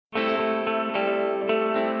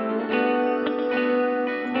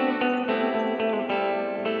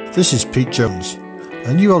This is Pete Jones,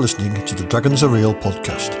 and you are listening to the Dragons Are Real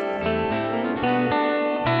podcast.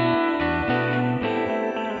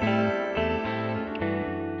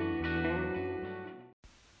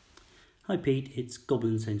 Hi Pete, it's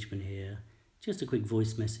Goblin's Henchman here. Just a quick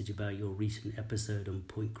voice message about your recent episode on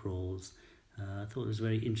point crawls. I thought it was a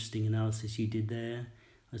very interesting analysis you did there.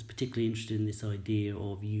 I was particularly interested in this idea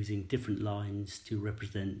of using different lines to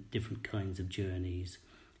represent different kinds of journeys.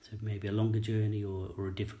 So maybe a longer journey or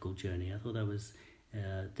a difficult journey. I thought that was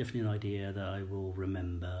definitely an idea that I will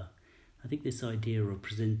remember. I think this idea of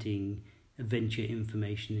presenting adventure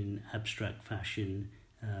information in abstract fashion,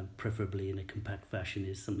 preferably in a compact fashion,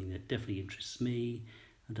 is something that definitely interests me.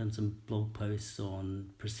 I've done some blog posts on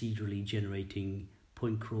procedurally generating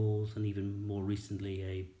point crawls, and even more recently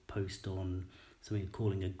a post on something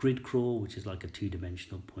calling a grid crawl, which is like a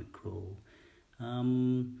two-dimensional point crawl. I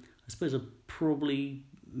suppose I'll probably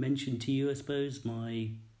mention to you, my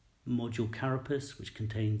module Carapace, which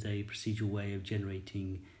contains a procedural way of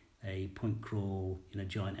generating a point crawl in a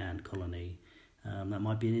giant ant colony. That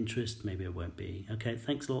might be an interest, maybe it won't be. Okay,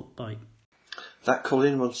 thanks a lot, bye. That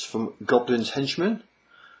call-in was from Goblin's Henchman,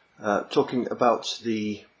 talking about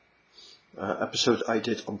the episode I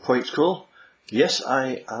did on point crawl. Yes,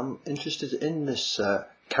 I am interested in this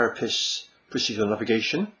Carapace procedural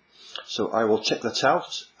navigation, so I will check that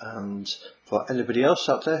out. And for anybody else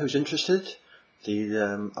out there who's interested,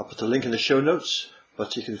 I'll put a link in the show notes,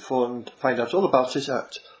 but you can find out all about it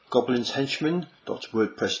at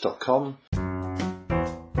goblinshenchman.wordpress.com.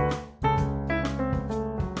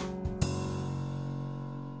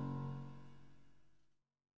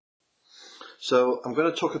 So I'm going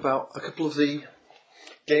to talk about a couple of the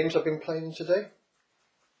games I've been playing today.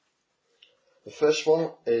 The first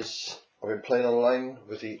one is I've been playing online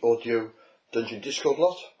with the Audio Dungeon Discord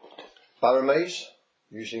lot, Baramaze,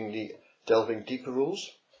 using the Delving Deeper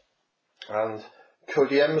rules, and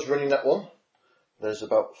Cody M's running that one. There's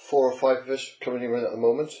about 4 or 5 of us currently running at the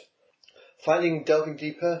moment. Finding Delving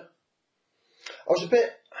Deeper, I was a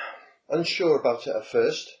bit unsure about it at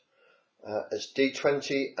first. It's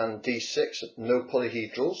D20 and D6, no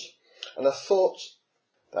polyhedrals, and I thought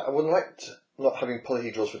that I wouldn't like not having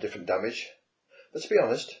polyhedrals for different damage, but to be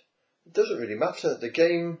honest, it doesn't really matter. The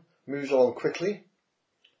game moves along quickly,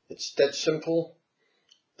 it's dead simple.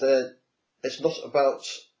 It's not about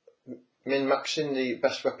min-maxing the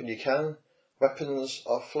best weapon you can. Weapons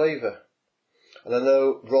are flavour, and I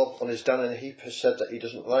know Rob on his Down in a Heap has said that he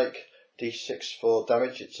doesn't like D6 for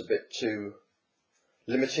damage, it's a bit too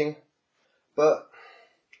limiting. But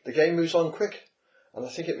the game moves on quick, and I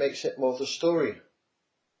think it makes it more of the story.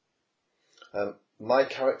 My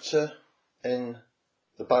character in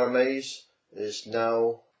the Baramaze is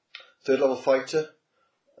now 3rd level fighter.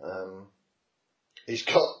 He's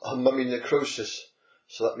got a mummy necrosis,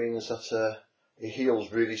 so that means that he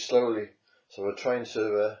heals really slowly. So we're trying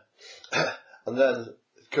to... and then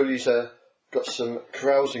Cody's got some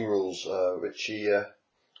carousing rules, which he has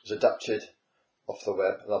adapted off the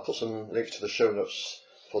web, and I'll put some links to the show notes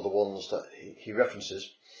for the ones that he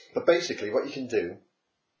references. But basically what you can do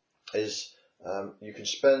is you can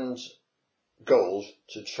spend gold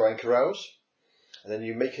to try and carouse, and then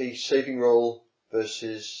you make a saving roll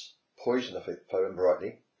versus poison, if I remember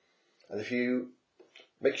rightly, and if you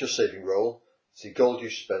make your saving roll, the gold you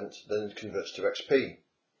spent then converts to XP.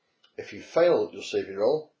 If you fail your saving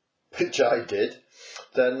roll, which I did,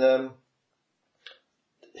 then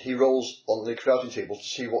he rolls on the carousing table to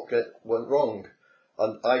see what went wrong,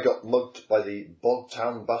 and I got mugged by the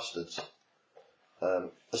Bogtown Bastards.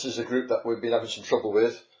 This is a group that we've been having some trouble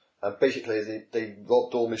with, and basically they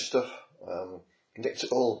robbed all my stuff, nicked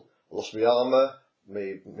it all. I lost my armour,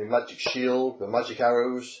 my magic shield, my magic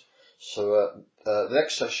arrows. So the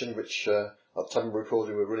next session, which at the time of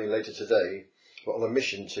recording we're running later today, we're on a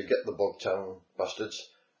mission to get the Bogtown Bastards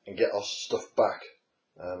and get our stuff back.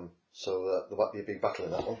 So there might be a big battle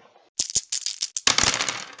in that one.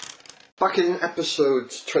 Back in episode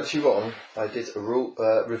 21, I did a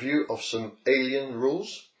review of some Alien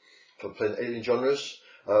rules for playing Alien genres.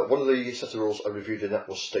 One of the set of rules I reviewed in that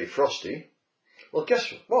was Stay Frosty. Well,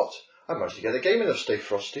 guess what? I managed to get a game in of Stay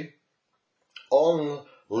Frosty. On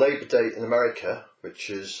Labour Day in America, which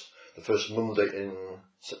is the first Monday in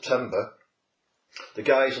September, the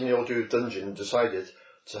guys on the Audio Dungeon decided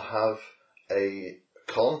to have a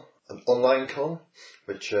con, an online con,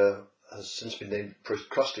 which has since been named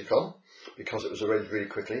Procrasticon, because it was arranged really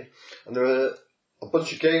quickly. And there were a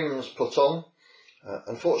bunch of games put on.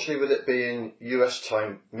 Unfortunately, with it being US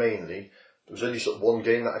time mainly, there was only sort of one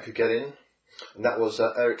game that I could get in, and that was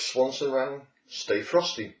Eric Swanson ran Stay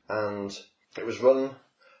Frosty. And it was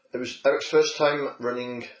Eric's first time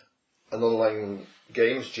running an online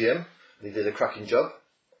games GM. He did a cracking job.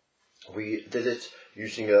 We did it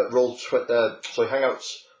using Hangouts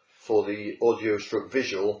for the audio stroke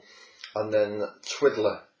visual, and then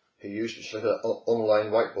Twiddler he used, which is like an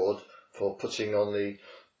online whiteboard for putting on the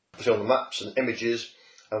maps and images,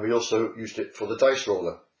 and we also used it for the dice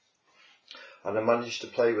roller. And I managed to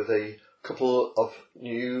play with a couple of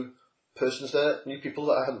new people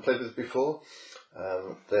that I hadn't played with before.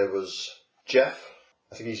 There was Jeff,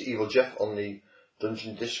 I think he's Evil Jeff on the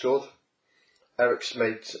Dungeon Discord. Eric's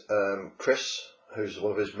mate Chris, who's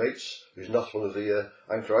one of his mates, who's not one of the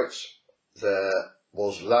anchorites. There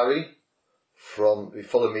was Larry from the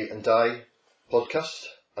Follow Me and Die podcast,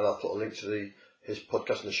 and I'll put a link to his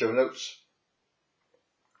podcast in the show notes.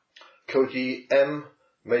 Cody M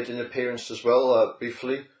made an appearance as well,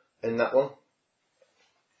 briefly, in that one.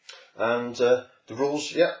 And the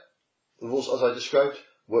rules as I described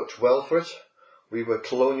worked well for it. We were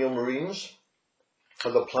colonial marines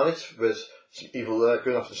on the planet with some evil,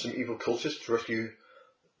 going after some evil cultists to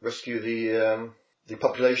rescue the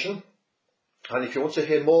population. And if you want to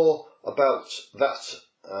hear more about that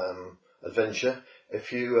adventure,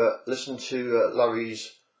 if you listen to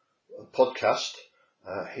Larry's podcast,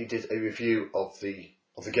 he did a review of the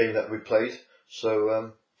game that we played.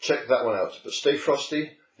 So check that one out. But stay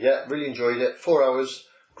frosty. Yeah, really enjoyed it. 4 hours,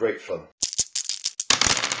 great fun.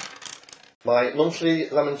 My monthly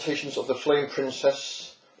Lamentations of the Flame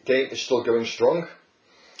Princess game is still going strong.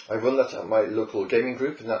 I run that at my local gaming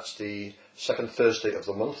group, and that's the second Thursday of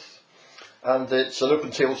the month. And it's an open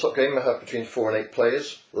tabletop game. I have between 4 and 8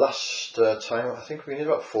 players. Last time, I think we needed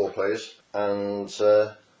about 4 players, and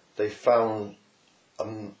they found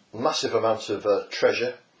a massive amount of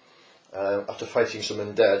treasure after fighting some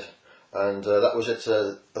undead, and that was it.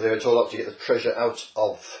 They were told up to get the treasure out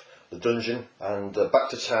of the dungeon and back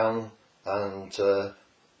to town, and a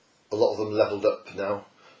lot of them leveled up now.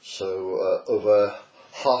 So over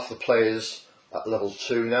half the players at level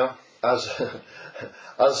 2 now. As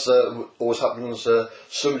always happens,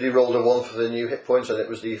 somebody rolled a 1 for the new hit points, and it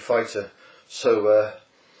was the fighter. So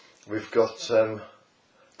we've got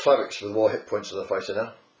clerics with more hit points than the fighter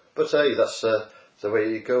now. But hey, that's the way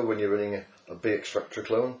you go when you're running a big extractor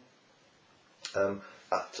clone.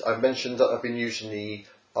 I've mentioned that I've been using the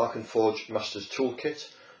Arkenforge Masters Toolkit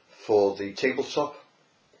for the tabletop,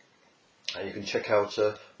 and you can check out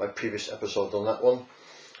my previous episode on that one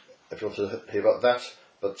if you want to hear about that.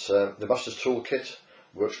 But the Masters Toolkit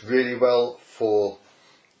works really well for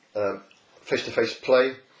face-to-face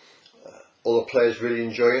play. All the players really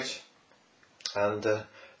enjoy it, and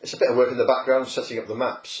it's a bit of work in the background setting up the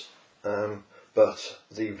maps, but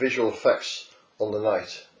the visual effects on the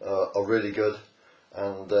night are really good.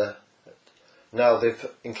 And now they've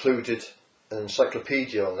included an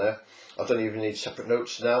encyclopedia on there. I don't even need separate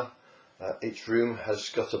notes now. Each room has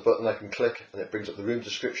got a button I can click, and it brings up the room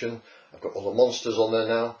description. I've got all the monsters on there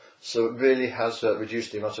now, so it really has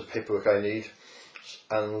reduced the amount of paperwork I need.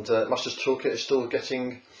 And Masters Toolkit is still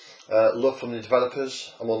getting love from the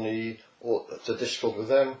developers. I'm on the Discord with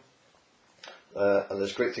them, and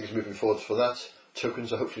there's great things moving forward for that.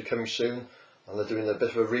 Tokens are hopefully coming soon, and they're doing a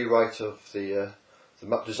bit of a rewrite of the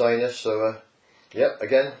map designer. So yeah,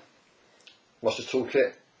 again, Masters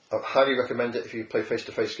Toolkit, I highly recommend it if you play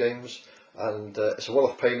face-to-face games, and it's a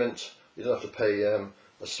one-off payment. You don't have to pay a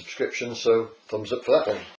subscription, so thumbs up for that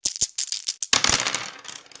one.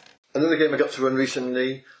 Another game I got to run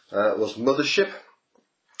recently was Mothership.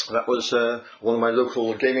 That was one of my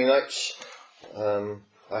local gaming nights.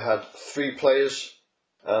 I had 3 players,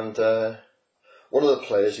 and one of the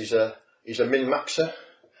players, he's a min-maxer.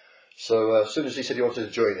 So as soon as he said he wanted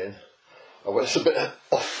to join in, I went a bit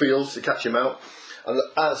off field to catch him out. And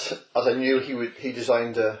as I knew, he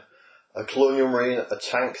designed a Colonial Marine, a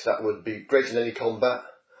tank that would be great in any combat.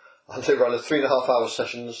 And they ran a 3.5 hour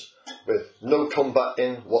sessions with no combat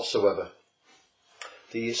in whatsoever.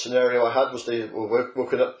 The scenario I had was they were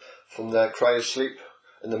woken up from their cryosleep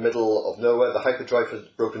in the middle of nowhere. The hyperdrive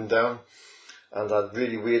had broken down, and had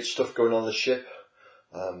really weird stuff going on the ship.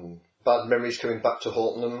 Bad memories coming back to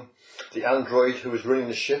haunt them. The android who was running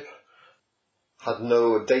the ship had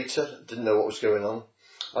no data, didn't know what was going on,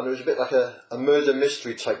 and it was a bit like a murder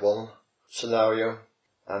mystery type one scenario.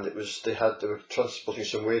 And they were transporting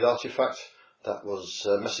some weird artifact that was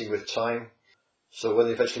messing with time. So when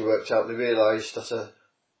they eventually worked out, they realised that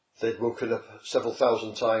they'd woken up several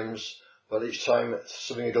thousand times, but each time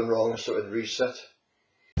something had gone wrong, so it had reset.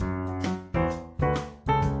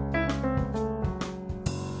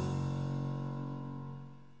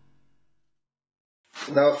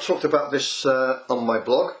 Now, I've talked about this on my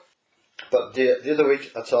blog, But the other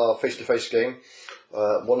week at our face-to-face game,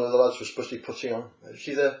 one of the lads was supposed to be putting on, it was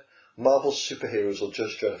either Marvel Superheroes or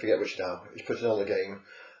Judge Dredd, I forget which now. He was putting on the game,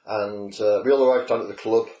 and we all arrived down at the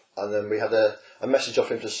club, and then we had a message off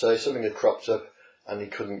him to say something had cropped up and he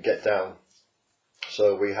couldn't get down.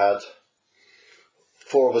 So we had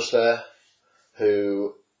 4 of us there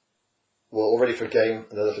who were all ready for a game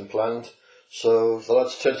and nothing planned. So the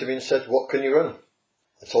lads turned to me and said, "What can you run?"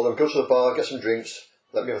 I told them, "Go to the bar, get some drinks,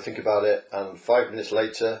 let me have a think about it." And 5 minutes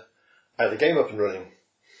later, I had the game up and running.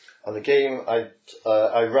 And the game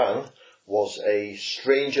I ran was a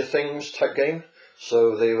Stranger Things type game.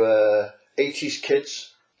 So they were 80s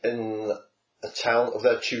kids in a town of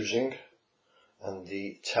their choosing. And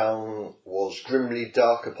the town was grimly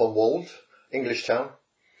dark upon wold, English town.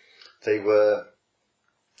 They were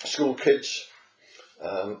school kids.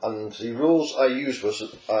 And the rules I used was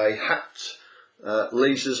that I hacked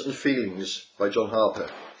Lasers and Feelings by John Harper,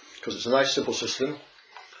 because it's a nice simple system.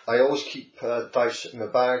 I always keep dice in my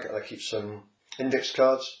bag, and I keep some index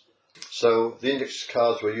cards. So the index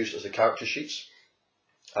cards were used as the character sheets,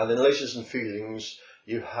 and in Lasers and Feelings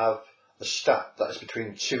you have a stat that is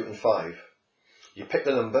between 2 and 5. You pick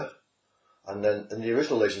the number, and then in the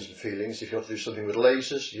original Lasers and Feelings, if you want to do something with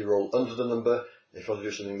lasers, you roll under the number. If you want to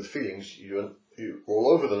do something with feelings, you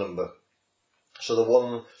roll over the number. So the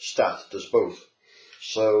one stat does both.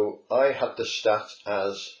 So I had the stat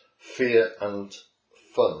as fear and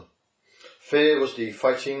fun. Fear was the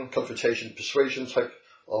fighting, confrontation, persuasion type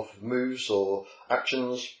of moves or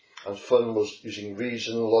actions, and fun was using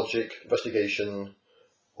reason, logic, investigation,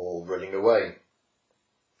 or running away.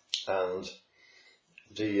 And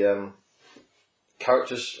the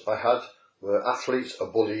characters I had were athlete, a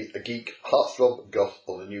bully, a geek, heartthrob, goth,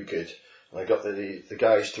 or the new kid. And I got the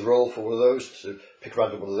guys to roll for one of those, to pick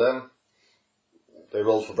random one of them. They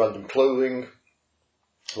rolled for random clothing,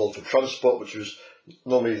 rolled for transport, which was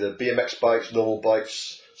normally the BMX bikes, normal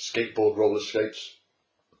bikes, skateboard, roller skates.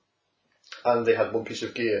 And they had one piece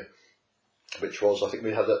of gear, which was, I think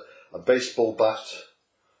we had a baseball bat,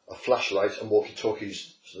 a flashlight, and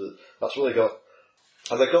walkie-talkies. So that's what they got.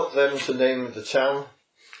 And I got them to name the town,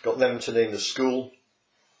 got them to name the school,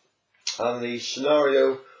 and the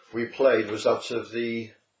scenario we played was out of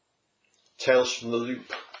the Tales from the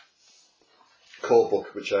Loop core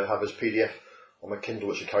book, which I have as PDF on my Kindle,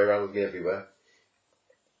 which I carry around with me everywhere.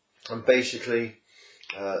 And basically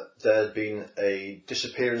there had been a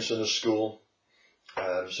disappearance in the school.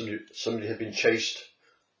 Somebody had been chased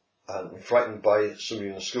and frightened by somebody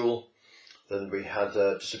in the school. Then we had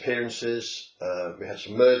disappearances, we had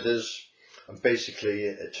some murders, and basically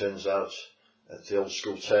it turns out the old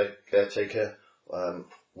school caretaker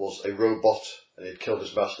was a robot, and he had killed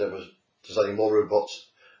his master and was designing more robots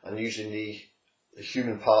and using the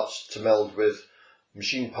human parts to meld with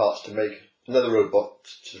machine parts to make another robot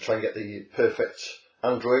to try and get the perfect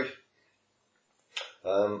android.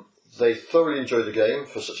 They thoroughly enjoyed the game.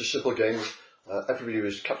 For such a simple game, everybody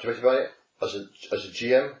was captivated by it. As a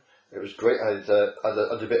GM, it was great. I had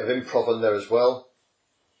a bit of improv on there as well.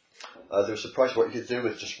 They were surprised what you could do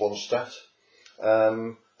with just one stat.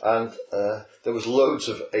 And there was loads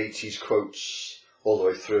of 80s quotes all the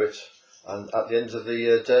way through it. And at the end of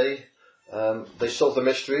the day, they solved the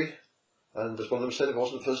mystery. And as one of them said, if it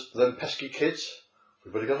wasn't for them pesky kids,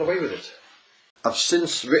 we would have got away with it. I've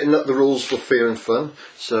since written up the rules for Fear and Fun,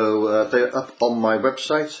 so they're up on my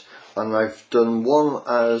website. And I've done one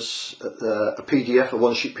as a PDF, a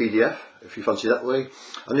one-sheet PDF, if you fancy that way.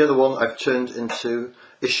 And the other one I've turned into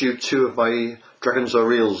issue 2 of my Dragons Are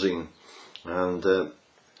Real zine. And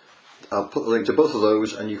I'll put the link to both of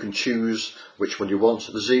those, and you can choose which one you want.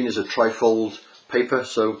 The zine is a trifold paper,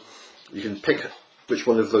 so you can pick which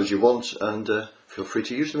one of those you want, and feel free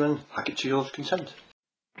to use them and hack it to your consent.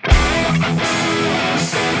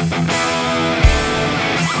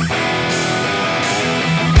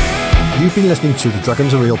 You've been listening to the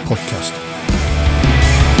Dragons Are Real podcast.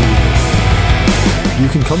 You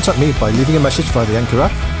can contact me by leaving a message via the Anchor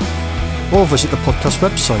app, or visit the podcast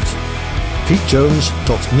website,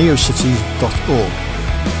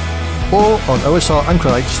 petejones.neocity.org, or on OSR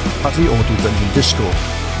Anchorites at the Audio Dungeon Discord.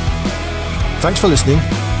 Thanks for listening.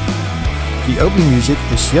 The opening music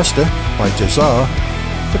is Siesta by Jazar.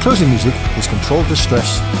 The closing music is Controlled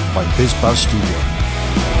Distress by BizBaz Studio.